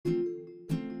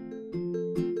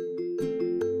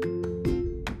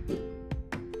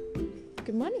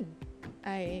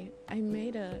I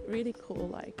made a really cool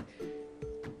like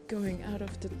going out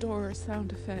of the door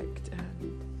sound effect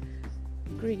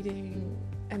and greeting,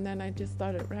 and then I just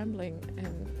started rambling,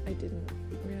 and I didn't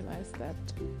realize that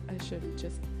I should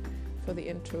just, for the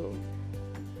intro,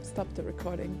 stop the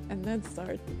recording and then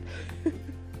start.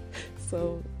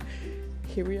 So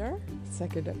here we are,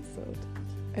 second episode.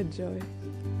 Enjoy.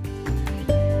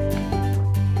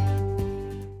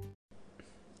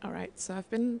 Alright, so I've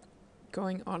been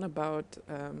going on about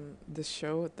the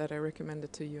show that I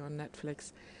recommended to you on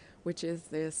Netflix, which is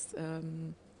this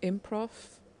improv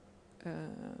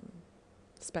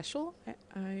special,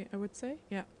 I would say,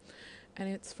 yeah. And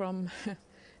it's from,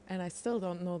 and I still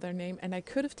don't know their name, and I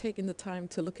could have taken the time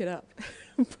to look it up,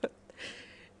 but,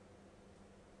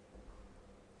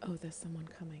 oh, there's someone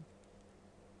coming.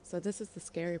 So this is the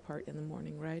scary part in the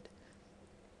morning, right?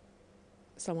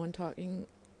 Someone talking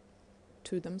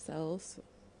to themselves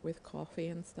with coffee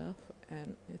and stuff,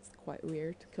 and it's quite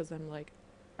weird because I'm like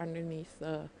underneath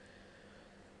the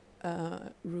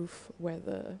roof where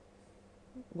the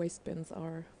waste bins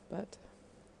are, but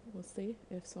we'll see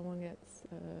if someone gets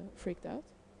freaked out.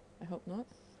 I hope not.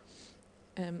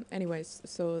 Anyways,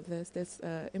 so there's this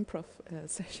improv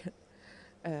session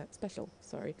special,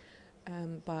 sorry,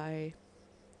 by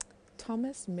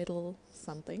Thomas Middle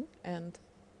something and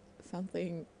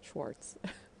something Schwartz.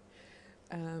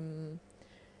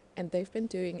 And they've been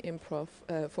doing improv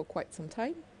for quite some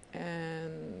time,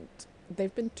 and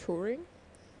they've been touring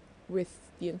with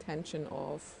the intention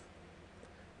of,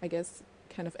 I guess,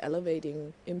 kind of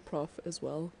elevating improv as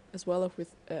well as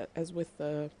with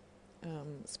the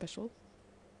special,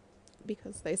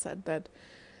 because they said that,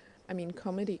 I mean,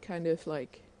 comedy kind of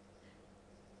like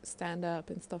stand up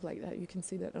and stuff like that, you can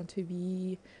see that on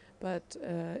TV, but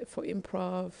for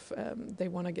improv they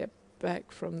want to get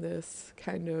back from this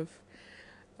kind of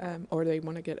or they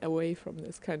want to get away from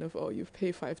this kind of, oh, you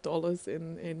pay $5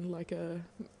 in like a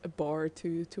bar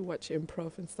to watch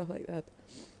improv and stuff like that,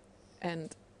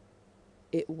 and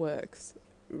it works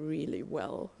really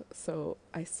well. So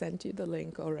I sent you the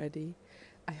link already.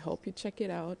 I hope you check it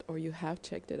out, or you have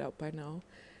checked it out by now,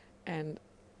 and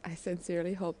I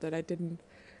sincerely hope that I didn't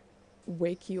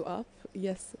wake you up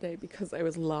yesterday because I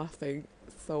was laughing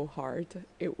so hard.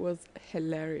 It was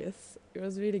hilarious. It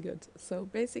was really good. So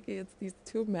basically it's these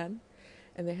two men,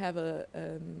 and they have a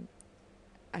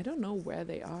I don't know where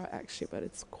they are actually, but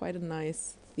it's quite a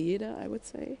nice theater, I would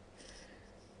say,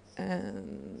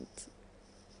 and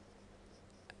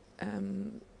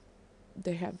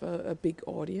they have a big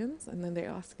audience, and then they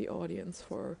ask the audience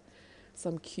for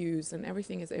some cues, and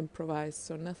everything is improvised,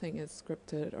 so nothing is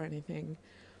scripted or anything.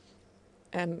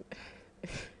 And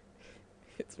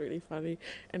it's really funny,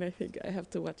 and I think I have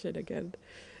to watch it again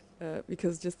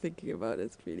because just thinking about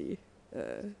it's really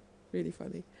really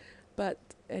funny. But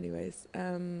anyways,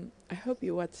 I hope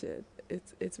you watch it.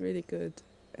 It's really good,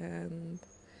 and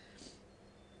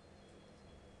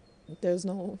there's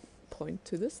no point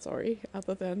to this story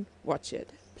other than watch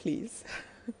it, please.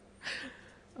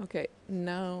 Okay,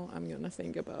 now I'm gonna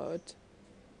think about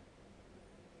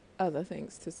other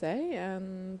things to say,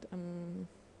 and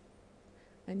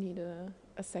I need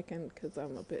a second because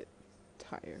I'm a bit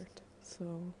tired,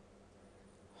 so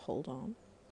hold on.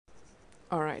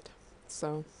 Alright,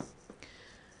 so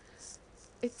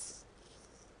it's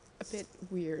a bit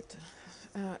weird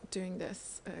doing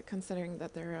this, considering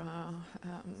that there are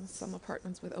some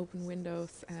apartments with open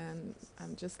windows, and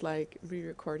I'm just like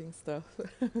re-recording stuff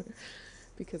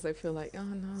because I feel like, oh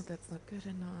no, that's not good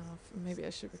enough, maybe I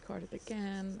should record it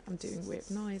again. I'm doing weird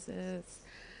noises,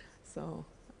 so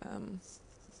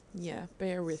yeah,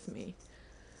 bear with me.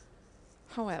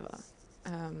 However,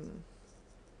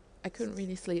 I couldn't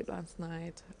really sleep last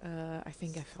night. I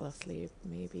think I fell asleep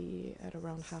maybe at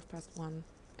around 1:30,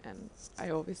 and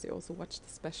I obviously also watched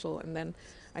the special, and then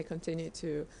I continued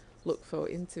to look for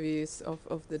interviews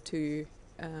of the two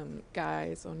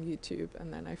guys on YouTube,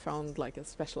 and then I found like a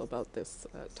special about this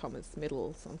Thomas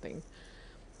Middle something.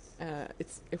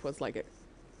 It was like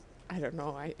I don't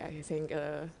know, I think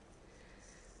a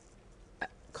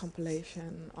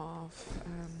compilation of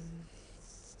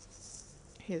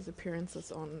his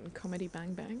appearances on Comedy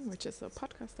Bang Bang, which is a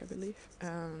podcast, I believe,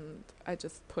 and I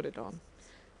just put it on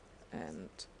and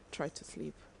tried to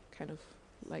sleep, kind of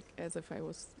like as if I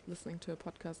was listening to a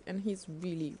podcast. And he's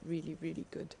really, really, really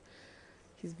good.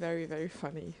 He's very, very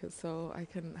funny, so I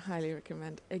can highly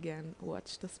recommend, again,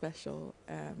 watch the special.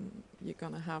 You're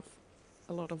gonna have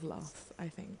a lot of laughs, I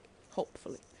think,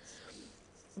 hopefully.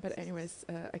 But anyways,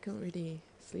 I couldn't really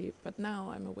sleep, but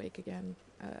now I'm awake again.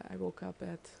 I woke up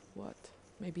at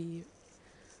maybe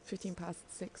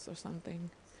 6:15 or something,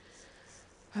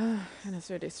 And it's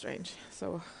really strange.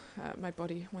 So my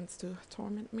body wants to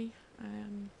torment me,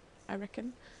 I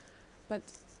reckon. But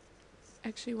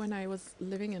actually, when I was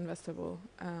living in Vesterbo,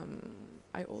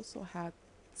 I also had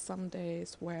some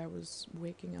days where I was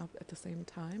waking up at the same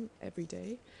time every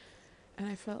day. And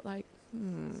I felt like,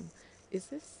 is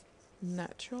this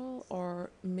natural? Or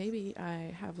maybe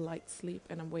I have light sleep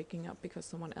and I'm waking up because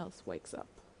someone else wakes up.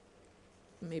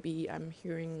 Maybe I'm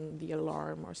hearing the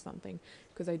alarm or something.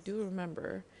 Because I do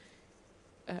remember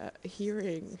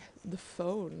hearing the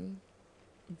phone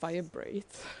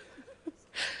vibrate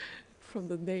from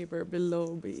the neighbor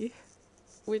below me,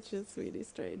 which is really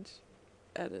strange.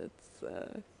 And it's,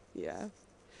 yeah.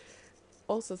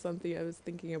 Also something I was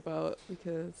thinking about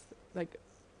because, like,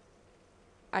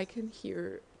 I can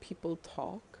hear people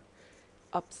talk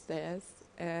upstairs,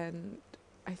 and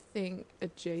I think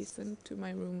adjacent to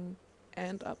my room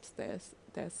and upstairs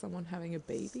there's someone having a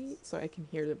baby, so I can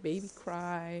hear the baby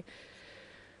cry.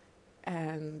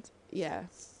 And yeah,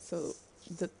 so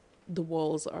the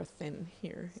walls are thin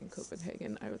here in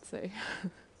Copenhagen, I would say.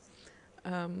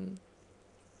 um,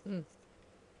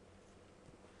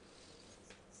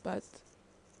 but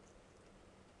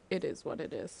it is what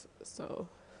it is, so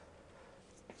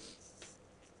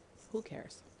who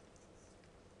cares?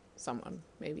 Someone,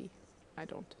 maybe. I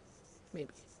don't.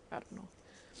 Maybe. I don't know.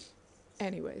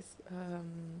 Anyways,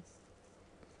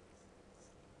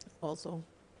 also,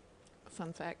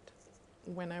 fun fact,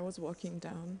 when I was walking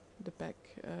down the back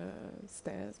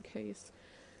staircase,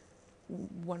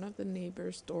 one of the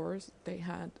neighbors' doors, they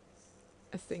had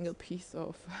a single piece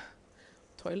of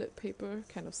toilet paper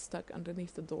kind of stuck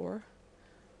underneath the door,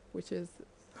 which is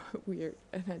weird.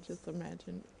 And I just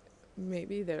imagine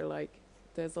maybe they're like,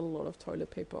 there's a lot of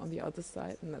toilet paper on the other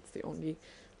side, and that's the only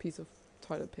piece of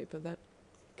toilet paper that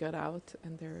got out,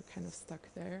 and they're kind of stuck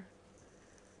there.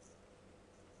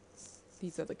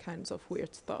 These are the kinds of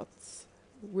weird thoughts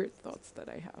that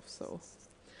I have, so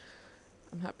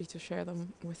I'm happy to share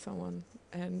them with someone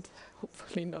and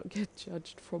hopefully not get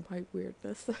judged for my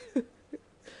weirdness.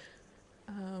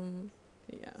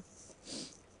 Yeah.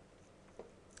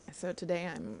 So today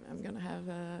I'm gonna have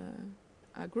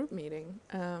a group meeting,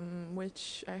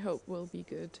 which I hope will be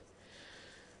good.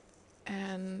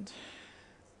 And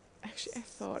actually, I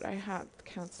thought I had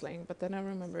counseling, but then I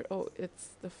remembered, oh, it's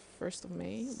the 1st of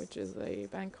May, which is a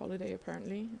bank holiday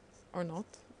apparently, or not.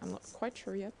 I'm not quite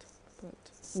sure yet, but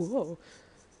whoa,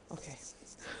 okay.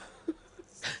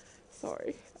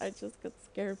 Sorry, I just got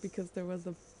scared because there was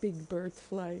a big bird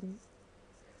flying.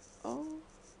 Oh,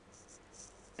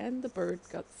 and the bird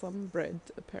got some bread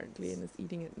apparently and is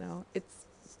eating it now. It's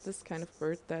this kind of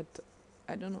bird that,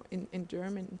 I don't know, in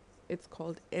German it's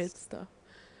called Elster,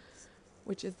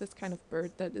 which is this kind of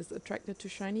bird that is attracted to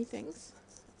shiny things.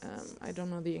 I don't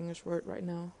know the English word right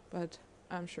now, but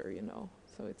I'm sure you know.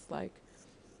 So it's like,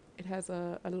 it has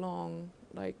a long,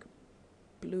 like,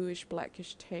 bluish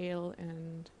blackish tail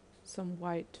and some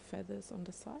white feathers on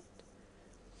the side.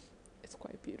 It's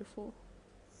quite beautiful,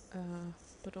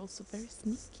 but also very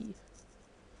sneaky.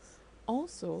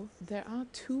 Also, there are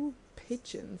 2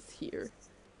 pigeons here,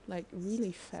 like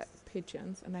really fat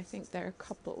pigeons, and I think they're a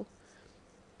couple.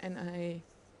 And I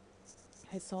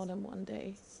saw them one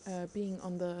day being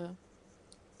on the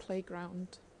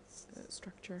playground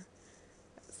structure,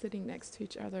 sitting next to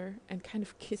each other and kind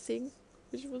of kissing,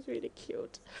 which was really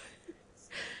cute.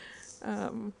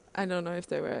 I don't know if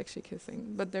they were actually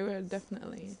kissing, but they were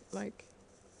definitely like,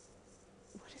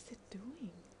 what is it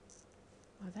doing?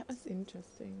 Oh, that was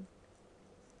interesting.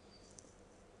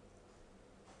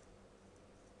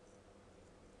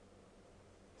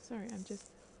 Sorry, I'm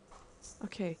just...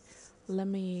 Okay, let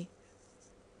me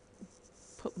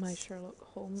put my Sherlock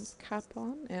Holmes cap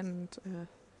on and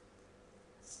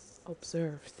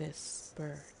observe this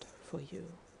bird for you.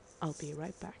 I'll be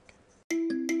right back.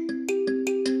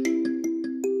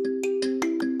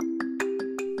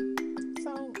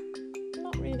 So,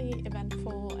 not really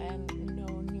eventful and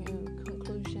no new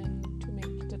conclusion to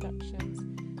make deductions.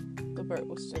 The bird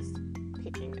was just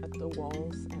picking at the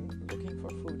walls and looking for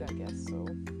food, I guess, so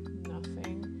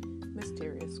nothing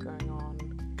mysterious going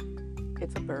on.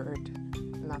 It's a bird,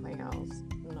 nothing else,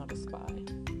 not a spy.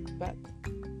 But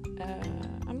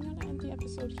I'm gonna end the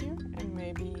episode here and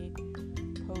maybe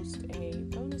post a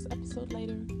bonus episode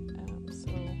later. So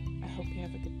I hope you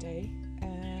have a good day,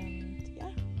 and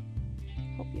yeah,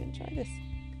 hope you enjoy this.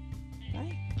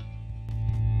 Bye.